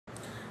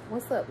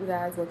What's up, you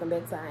guys? Welcome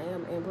back to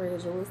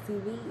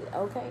IAMAMBRIAJUELZTV.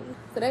 Okay,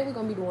 today we're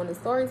gonna be doing the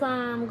story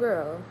time,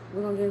 girl.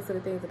 We're gonna get into the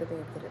things.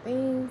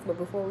 But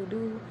before we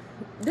do,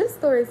 this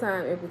story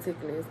time in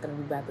particular is gonna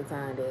be about the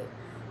time that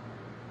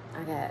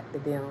I got the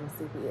damn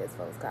CPS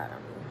folks caught on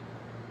me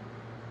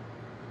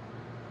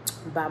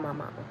by my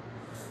mama.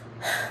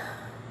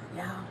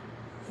 Y'all,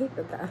 hit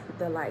the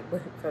like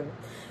button for me.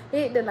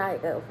 Hit the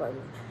like up for me.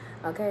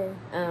 Okay,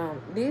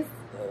 this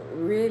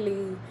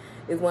really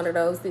is one of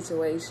those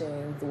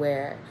situations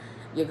where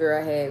your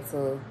girl had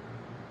to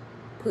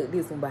put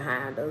this one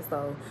behind her.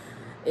 So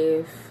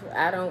if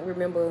I don't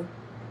remember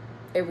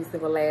every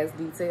single last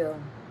detail,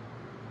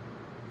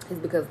 it's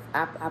because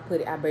I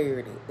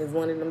buried it. It's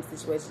one of them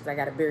situations I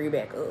gotta bury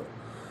back up,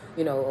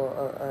 you know,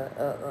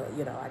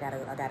 I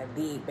gotta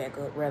dig back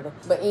up rather.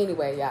 But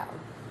anyway, y'all,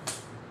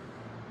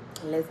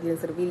 let's get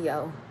into the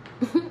video.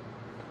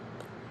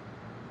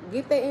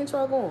 Get that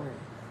intro going.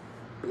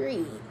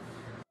 Breathe.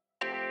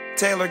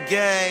 Taylor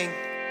gang,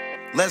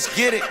 let's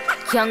get it.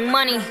 Young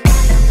Money. Yeah.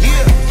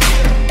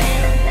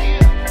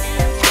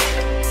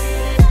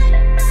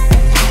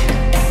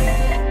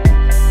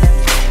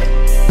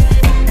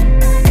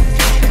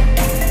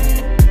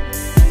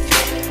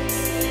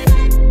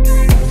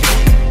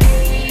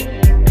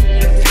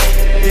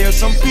 There's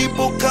some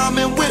people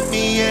coming with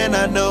me and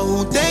I know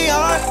who they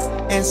are.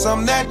 And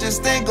some that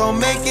just ain't gonna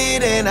make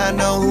it and I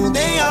know who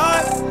they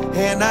are.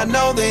 And I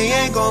know they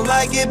ain't gonna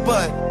like it,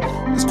 but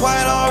it's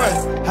quite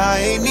alright. I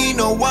ain't need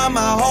no one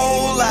my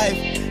whole life,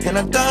 and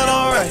I've done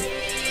alright.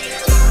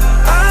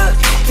 I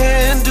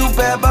can't do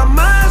bad by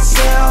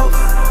myself.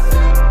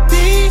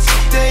 These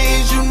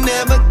days you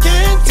never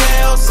can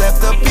tell, except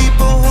the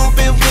people who've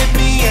been with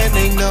me and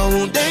they know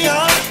who they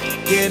are.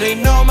 Yeah, they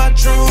know my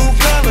true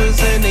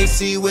colors and they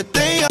see what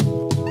they are.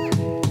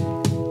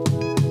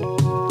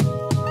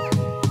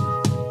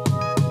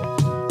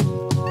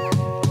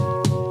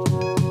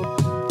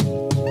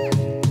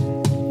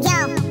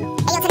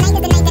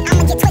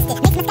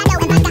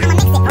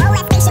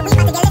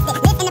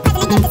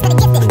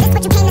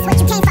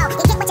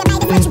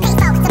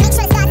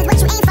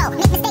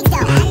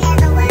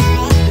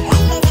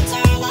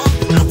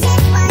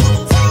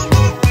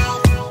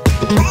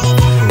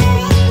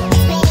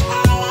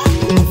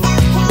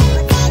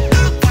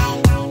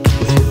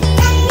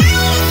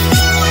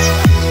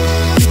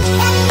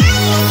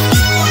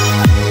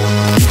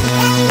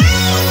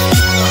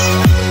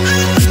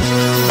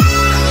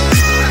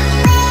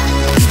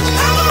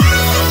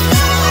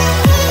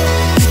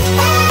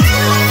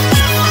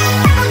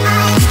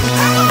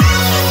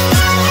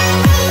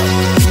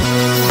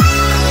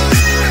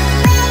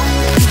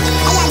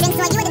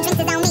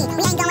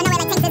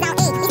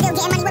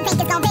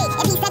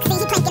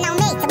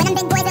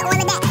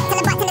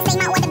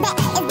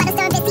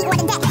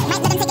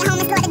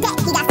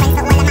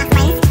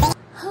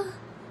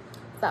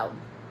 So,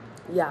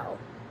 y'all,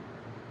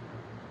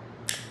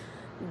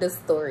 the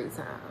story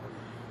time.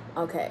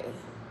 Okay,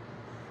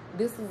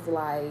 this was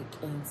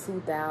like in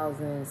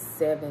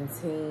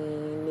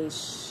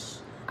 2017-ish.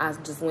 I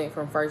just went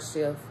from first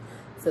shift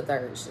to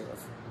third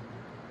shift.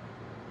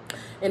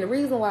 And the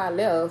reason why I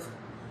left,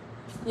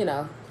 you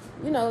know,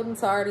 them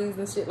tardies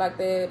and shit like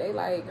that, they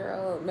like,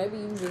 girl, maybe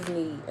you just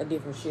need a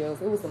different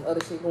shift. It was some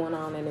other shit going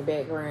on in the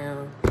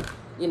background,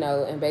 you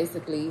know, and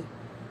basically,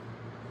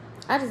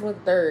 I just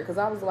went third because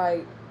I was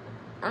like,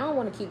 I don't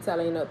want to keep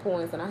tallying up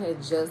points, and I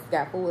had just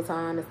got full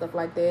time and stuff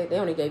like that. They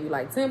only gave you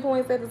like 10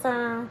 points at the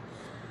time.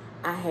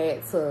 I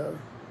had to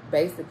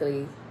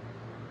basically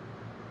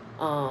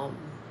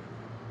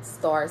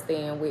start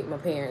staying with my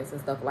parents and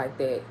stuff like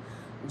that,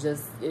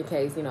 just in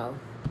case, you know,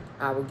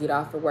 I would get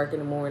off of work in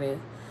the morning.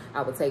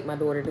 I would take my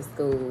daughter to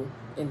school,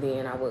 and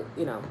then I would,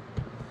 you know,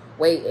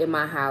 wait in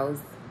my house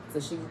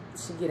till she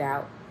get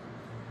out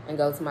and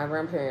go to my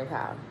grandparents'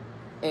 house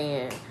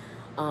and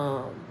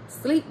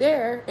sleep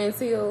there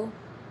until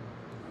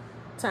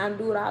time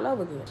to do it all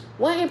over again.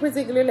 One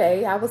particular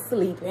day, I was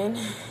sleeping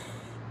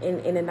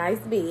in a nice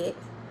bed,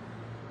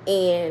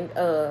 and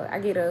I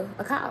get a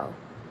call.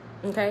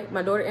 Okay,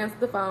 my daughter answered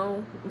the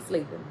phone. I'm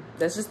sleeping.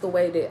 That's just the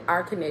way that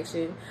our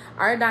connection,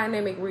 our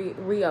dynamic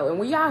Rio. And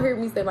when y'all hear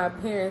me say my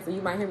parents, and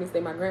you might hear me say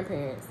my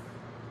grandparents,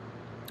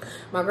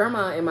 my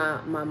grandma and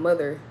my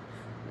mother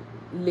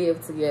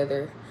lived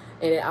together.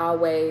 And it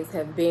always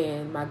have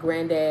been my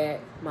granddad,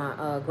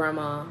 my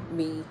grandma,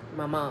 me,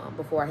 my mom,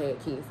 before I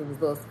had kids. It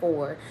was us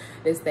four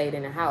that stayed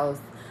in the house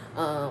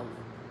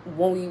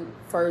when we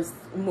first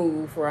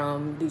moved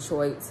from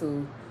Detroit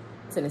to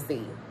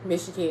Tennessee,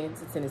 Michigan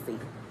to Tennessee.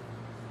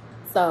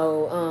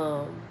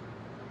 So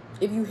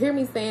if you hear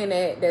me saying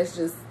that, that's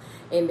just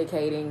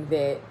indicating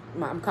that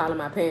I'm calling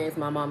my parents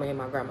my mama and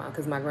my grandma,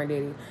 because my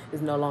granddaddy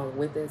is no longer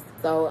with us.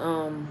 So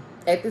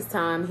at this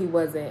time, he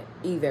wasn't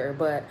either.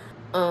 But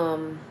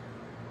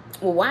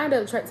what wind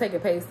up taking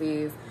place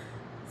is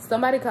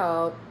somebody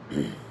called,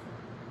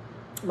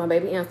 my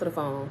baby answered the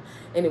phone,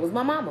 and it was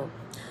my mama.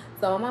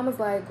 So my mama's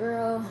like,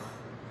 girl,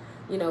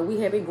 You know, we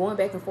had been going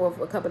back and forth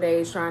for a couple of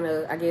days trying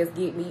to, I guess,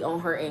 get me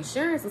on her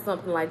insurance or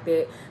something like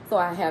that. So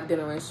I have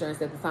dental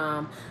insurance at the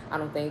time. I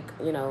don't think,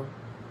 you know,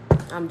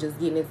 I'm just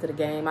getting into the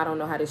game. I don't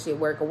know how this shit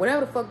work or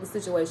whatever the fuck the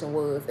situation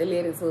was. It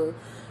led into,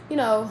 you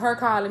know, her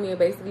calling me and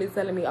basically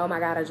telling me, oh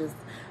my God, I just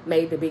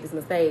made the biggest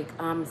mistake.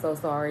 I'm so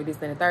sorry, this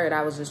and the third.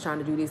 I was just trying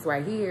to do this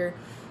right here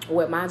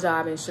with my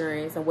job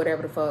insurance and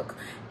whatever the fuck.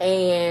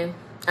 And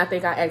I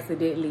think I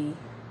accidentally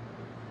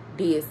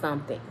did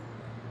something.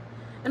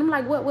 And I'm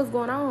like, what's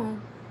going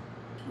on?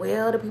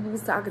 Well, the people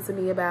was talking to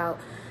me about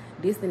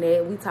this and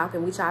that. We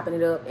talking, we chopping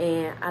it up.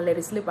 And I let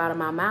it slip out of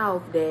my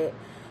mouth that,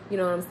 you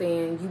know what I'm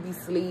saying, you be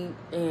asleep.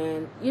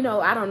 And, you know,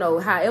 I don't know,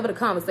 however the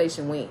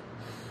conversation went.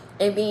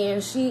 And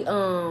then she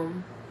was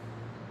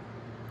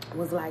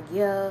like,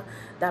 yeah,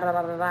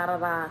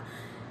 da-da-da-da-da-da.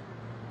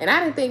 And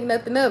I didn't think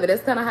nothing of it.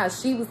 That's kind of how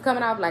she was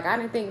coming off. Like, I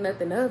didn't think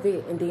nothing of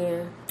it. And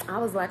then I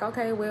was like,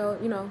 okay, well,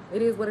 you know,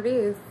 it is what it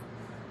is.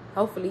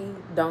 Hopefully,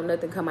 don't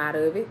nothing come out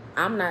of it.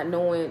 I'm not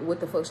knowing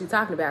what the fuck she's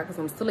talking about because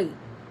I'm asleep.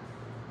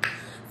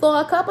 So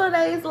a couple of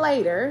days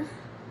later,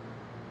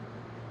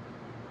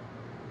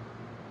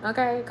 my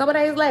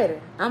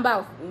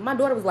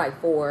daughter was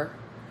like 4,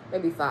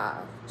 maybe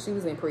 5. She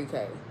was in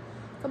pre-K.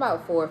 So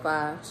about 4 or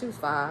 5. She was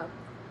 5.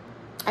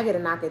 I get a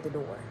knock at the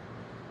door.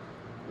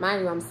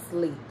 Mind you, I'm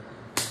asleep.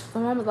 So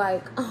mom was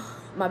like, oh,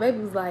 my baby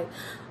was like,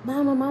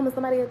 mama,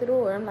 somebody at the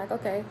door. I'm like,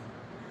 okay.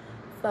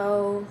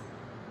 So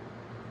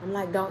I'm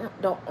like, don't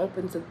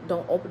open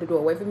the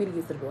door. Wait for me to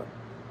get to the door.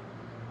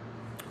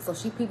 So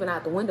she peeping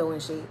out the window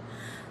and shit.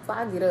 So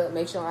I get up,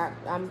 make sure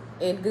I'm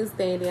in good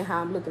standing,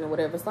 how I'm looking or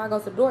whatever. So I go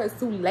to the door. It's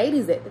 2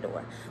 ladies at the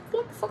door. So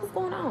what the fuck is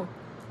going on?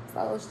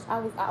 So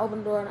I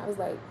opened the door and I was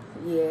like,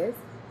 yes,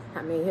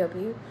 how may I help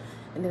you?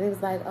 And then it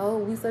was like, oh,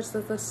 we such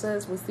with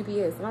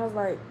CPS. And I was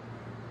like,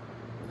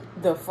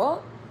 the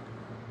fuck?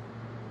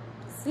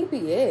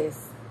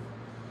 CPS?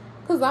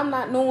 Because I'm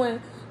not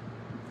knowing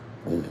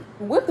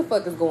what the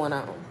fuck is going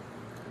on.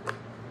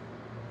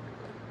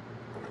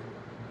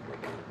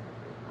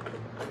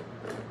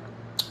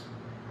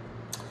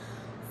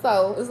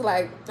 So it's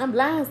like I'm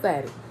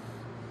blindsided.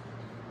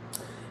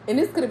 And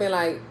this could have been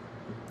like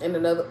in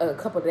a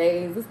couple of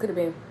days. This could have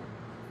been,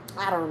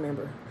 I don't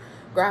remember.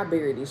 Girl, I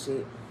buried this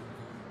shit.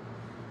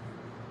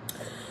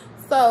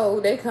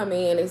 So they come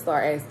in, they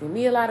start asking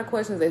me a lot of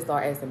questions. They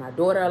start asking my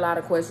daughter a lot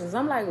of questions.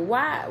 I'm like,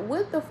 why?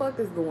 What the fuck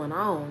is going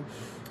on?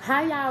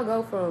 How y'all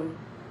go from,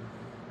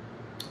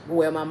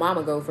 well, my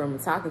mama go from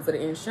talking to the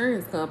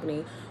insurance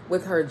company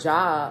with her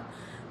job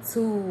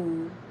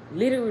to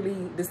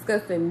literally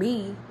discussing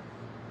me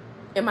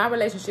and my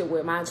relationship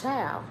with my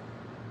child.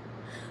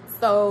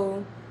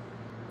 So,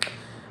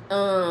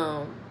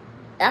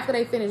 after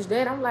they finished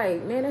that, I'm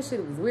like, man, that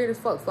shit was weird as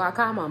fuck. So I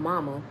called my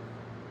mama.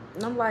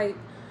 And I'm like,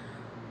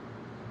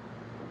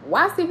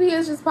 why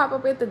CPS just pop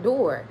up at the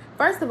door?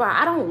 First of all,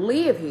 I don't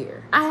live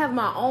here. I have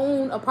my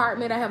own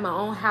apartment. I have my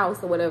own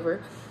house or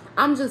whatever.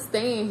 I'm just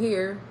staying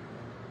here,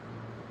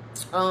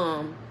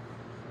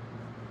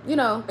 you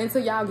know,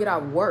 until y'all get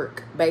out of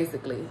work,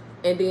 basically.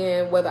 And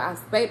then whether I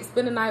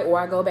spend the night or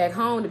I go back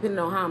home, depending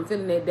on how I'm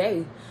feeling that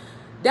day,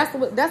 that's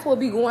what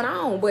be going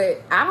on.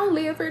 But I don't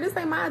live here. This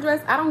ain't my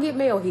address. I don't get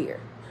mail here.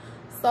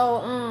 So,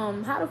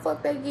 how the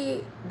fuck they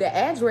get the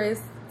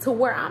address to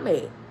where I'm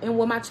at and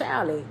where my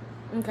child at?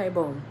 Okay,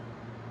 boom.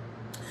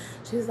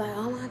 She's like,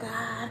 oh my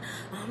God,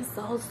 I'm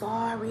so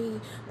sorry.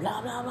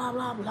 Blah, blah, blah,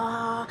 blah,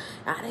 blah.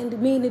 I didn't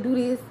mean to do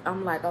this.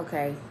 I'm like,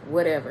 okay,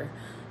 whatever.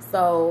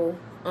 So,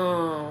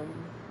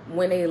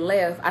 when they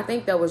left, I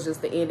think that was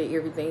just the end of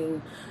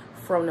everything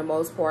from the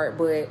most part.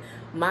 But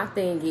my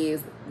thing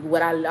is,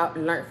 what I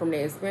learned from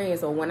that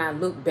experience, or when I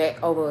look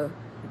back over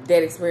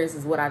that experience,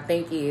 is what I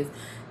think is,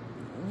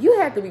 you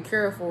have to be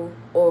careful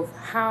of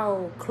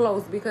how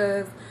close,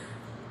 because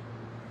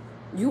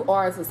you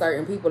are to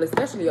certain people,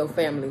 especially your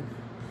family.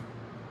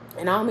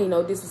 And I don't mean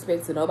no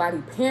disrespect to nobody.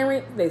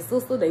 Parents, their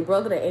sister, their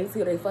brother, their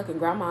auntie, or their fucking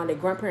grandma, their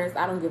grandparents,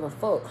 I don't give a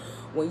fuck.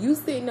 When you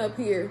sitting up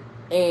here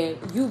and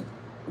you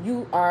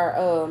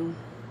are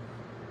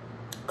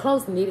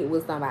close-knitted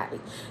with somebody,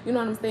 you know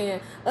what I'm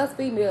saying? Us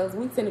females,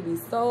 we tend to be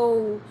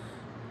so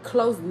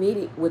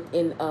close-knitted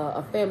within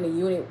a family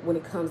unit when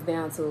it comes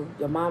down to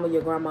your mama,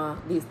 your grandma,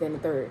 this, that, and the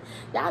third.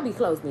 Y'all be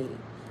close-knitted.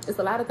 It's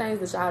a lot of things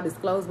that y'all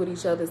disclose with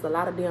each other. It's a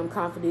lot of damn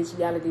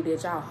confidentiality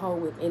that y'all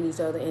hold within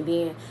each other. And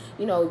then,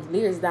 you know,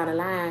 years down the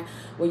line,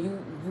 when you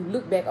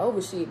look back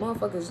over shit,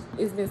 motherfuckers,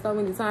 it's been so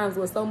many times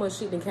where so much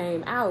shit that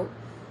came out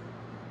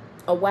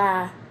of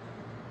why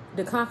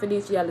the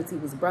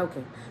confidentiality was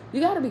broken.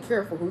 You got to be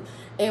careful who,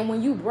 and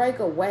when you break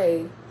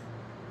away,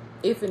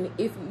 if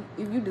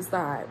you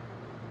decide,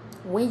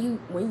 when you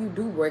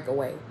do break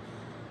away.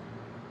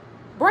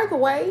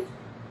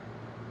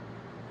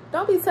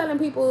 Don't be telling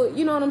people,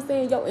 you know what I'm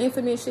saying, your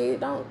intimate shit.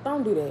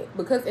 Don't do that.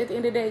 Because at the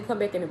end of the day, come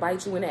back and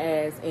bite you in the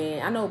ass.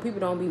 And I know people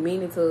don't be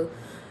meaning to,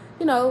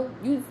 you know,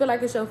 you feel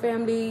like it's your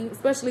family,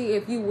 especially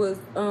if you was,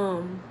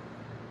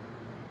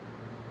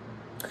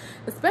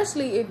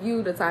 especially if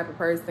you the type of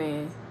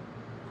person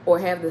or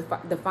have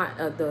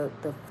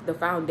the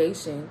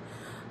foundation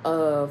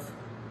of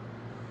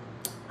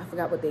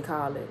forgot what they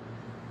call it.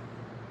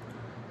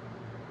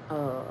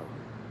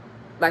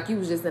 Like you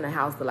was just in the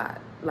house a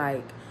lot.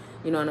 Like,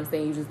 you know what I'm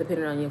saying? You just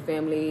depended on your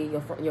family.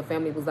 Your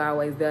family was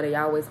always there. They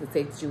always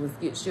protected you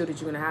and shielded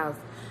you in the house.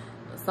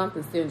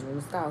 Something syndrome.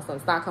 It's called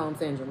something. Stockholm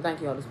syndrome.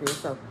 Thank you, Holy Spirit.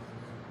 So,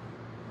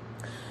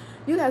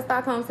 you got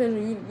Stockholm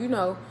syndrome. You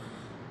know,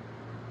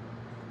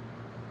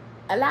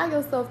 allow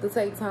yourself to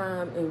take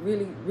time and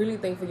really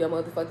think for your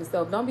motherfucking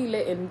self. Don't be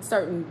letting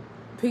certain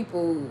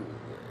people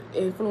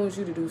influence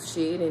you to do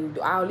shit and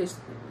do all this.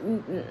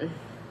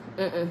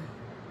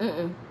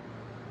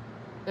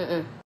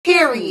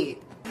 Period.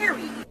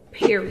 Period.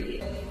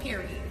 Period.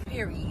 Period.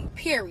 Period.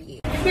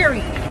 Period. Period.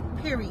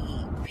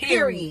 Period.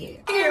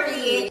 Period.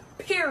 Period.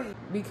 Period.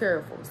 Be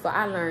careful. So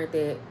I learned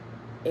that,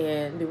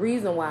 and the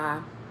reason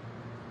why,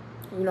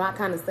 you know, I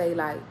kind of say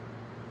like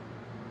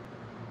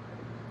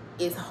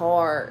it's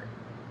hard,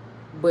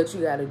 but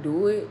you got to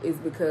do it, is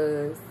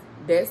because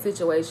that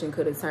situation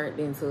could have turned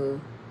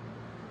into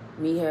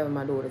me having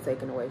my daughter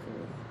taken away from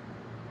me,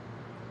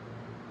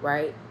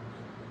 right?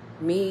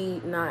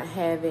 Me not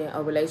having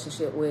a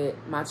relationship with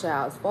my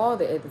child's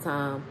father at the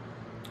time.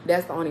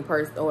 That's the only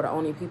person or the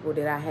only people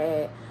that I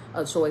had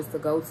a choice to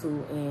go to.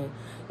 And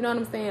you know what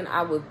I'm saying?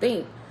 I would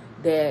think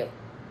that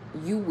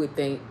you would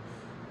think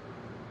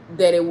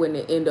that it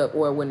wouldn't end up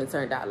or it wouldn't have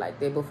turned out like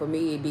that. But for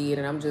me, it did.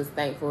 And I'm just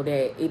thankful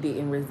that it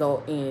didn't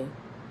result in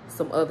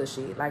some other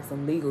shit, like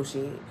some legal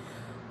shit.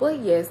 But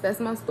yes, that's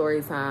my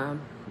story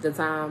time. The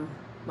time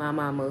my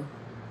mama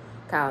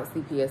called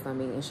CPS on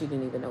me and she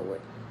didn't even know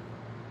it.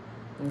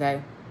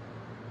 Okay?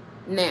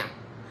 Now,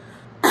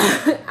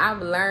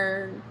 I've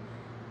learned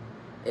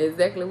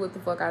exactly what the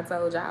fuck I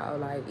told y'all.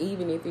 Like,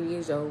 even if it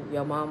is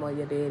your mama or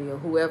your daddy or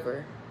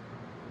whoever.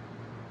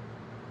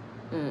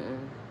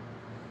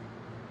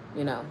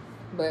 You know,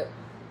 but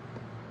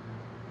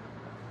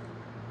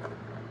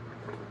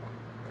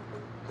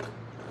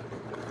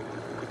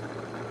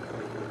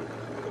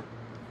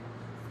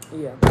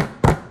yeah,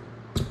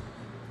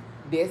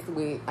 that's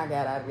what I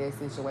got out of that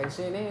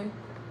situation. And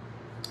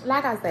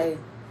like I say,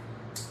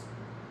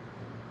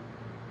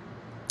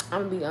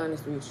 I'm gonna be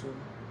honest with you,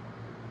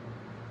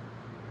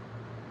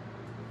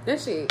 that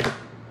shit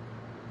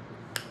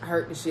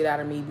hurt the shit out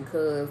of me,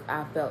 because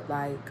I felt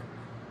like,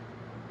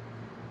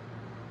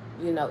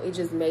 you know, it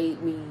just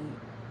made me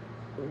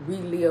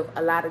relive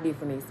a lot of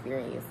different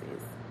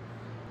experiences.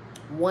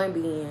 One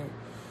being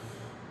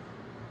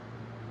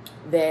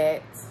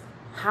that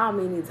how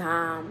many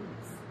times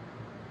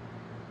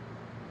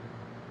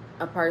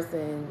a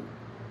person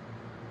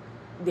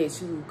that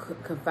you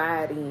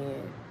confide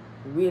in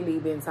really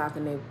been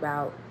talking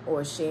about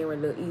or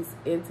sharing little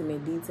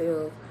intimate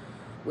details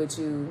with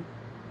you,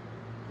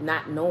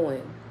 not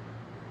knowing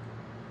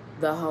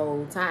the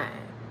whole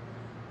time.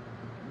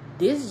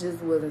 This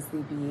just wasn't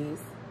CPS.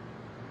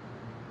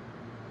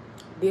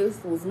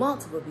 This was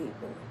multiple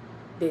people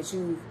that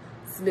you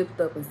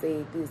slipped up and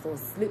said this or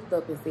slipped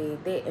up and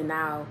said that, and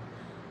now,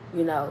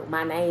 you know,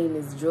 my name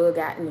is drug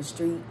out in the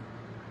street.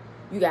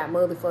 You got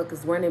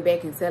motherfuckers running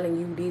back and telling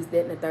you this,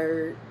 that, and the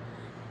third.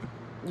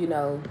 You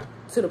know,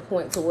 to the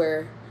point to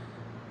where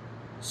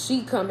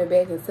she coming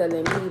back and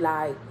telling me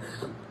like,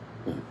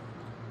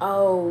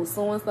 oh,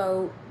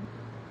 so-and-so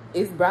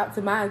is brought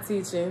to my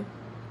attention.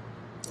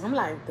 I'm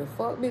like, the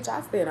fuck, bitch,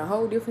 I stay in a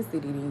whole different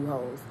city than you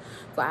hoes.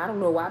 So I don't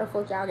know why the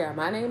fuck y'all got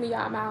my name in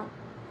y'all mouth.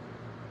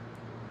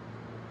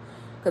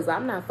 Because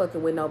I'm not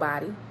fucking with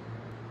nobody.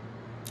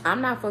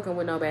 I'm not fucking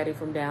with nobody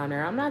from down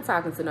there. I'm not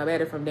talking to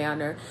nobody from down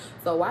there.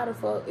 So why the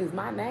fuck is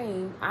my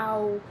name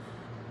all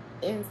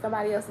in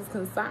somebody else's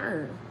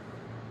concern?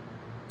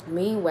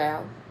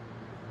 Meanwhile,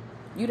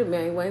 you the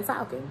main one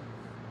talking.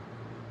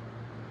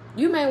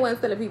 You the main one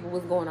telling people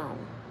what's going on.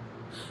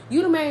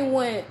 You the main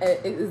one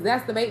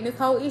exacerbating this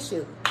whole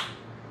issue.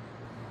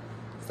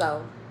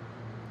 So,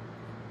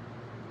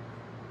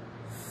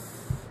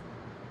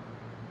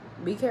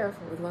 be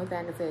careful. It's one thing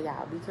I can tell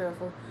y'all. Be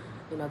careful.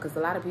 You know, because a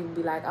lot of people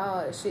be like,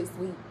 oh, shit's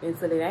sweet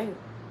until it ain't.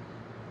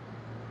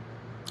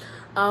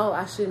 Oh,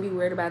 I shouldn't be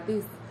worried about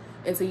this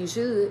until you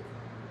should.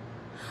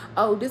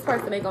 Oh, this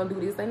person ain't gonna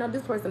do this. They know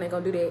this person ain't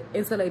gonna do that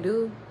until they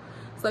do.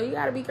 So you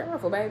gotta be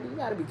careful, baby. You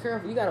gotta be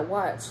careful. You gotta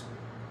watch.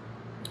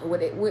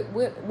 What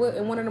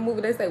in one of the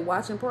movies they say,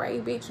 watch and pray,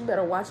 bitch. You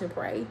better watch and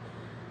pray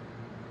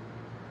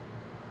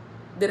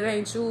that it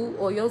ain't you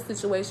or your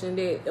situation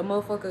that a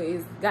motherfucker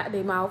is got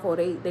their mouth or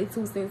they 2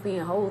 cents in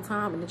the whole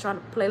time and they trying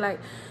to play like,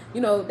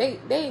 you know, they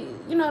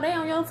you know, they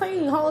on your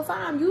team the whole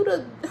time. You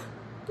the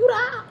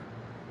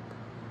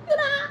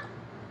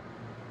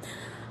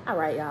all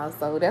right, y'all.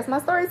 So that's my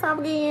story time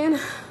again.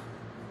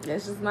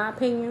 That's just my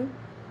opinion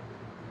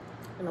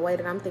and the way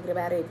that I'm thinking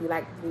about it. If you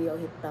like the video,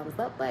 hit the thumbs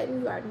up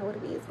button. You already know what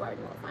it is. You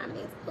already know what time it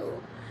is.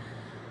 Cool.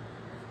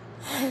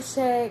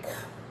 Hashtag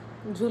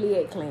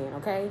Juliet Clan,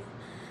 okay?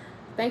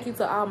 Thank you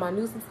to all my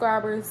new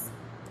subscribers.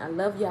 I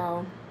love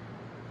y'all.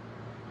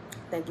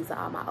 Thank you to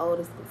all my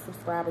oldest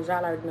subscribers.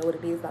 Y'all already know what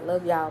it is. I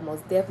love y'all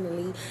most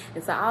definitely.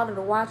 And to all of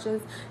the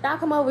watchers, y'all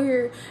come over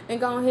here and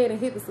go ahead and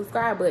hit the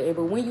subscribe button.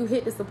 But when you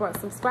hit the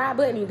subscribe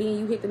button, and then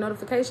you hit the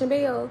notification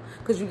bell,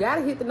 because you got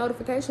to hit the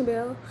notification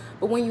bell.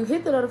 But when you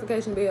hit the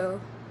notification bell,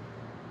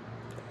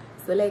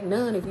 select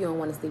none if you don't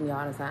want to see me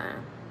all the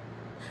time.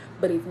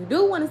 But if you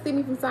do want to see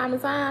me from time to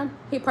time,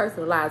 hit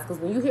personalized.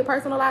 Because when you hit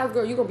personalized,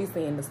 girl, you're going to be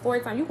seeing the story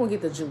time. You're going to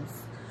get the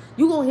juice.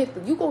 You're going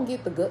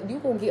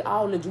to get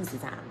all the juicy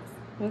times.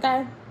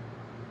 Okay?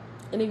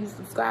 And if you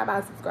subscribe,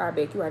 I subscribe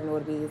back. You already know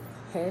what it is.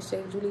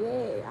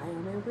 #Juliet. I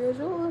am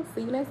Ambriajuelz.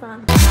 See you next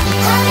time.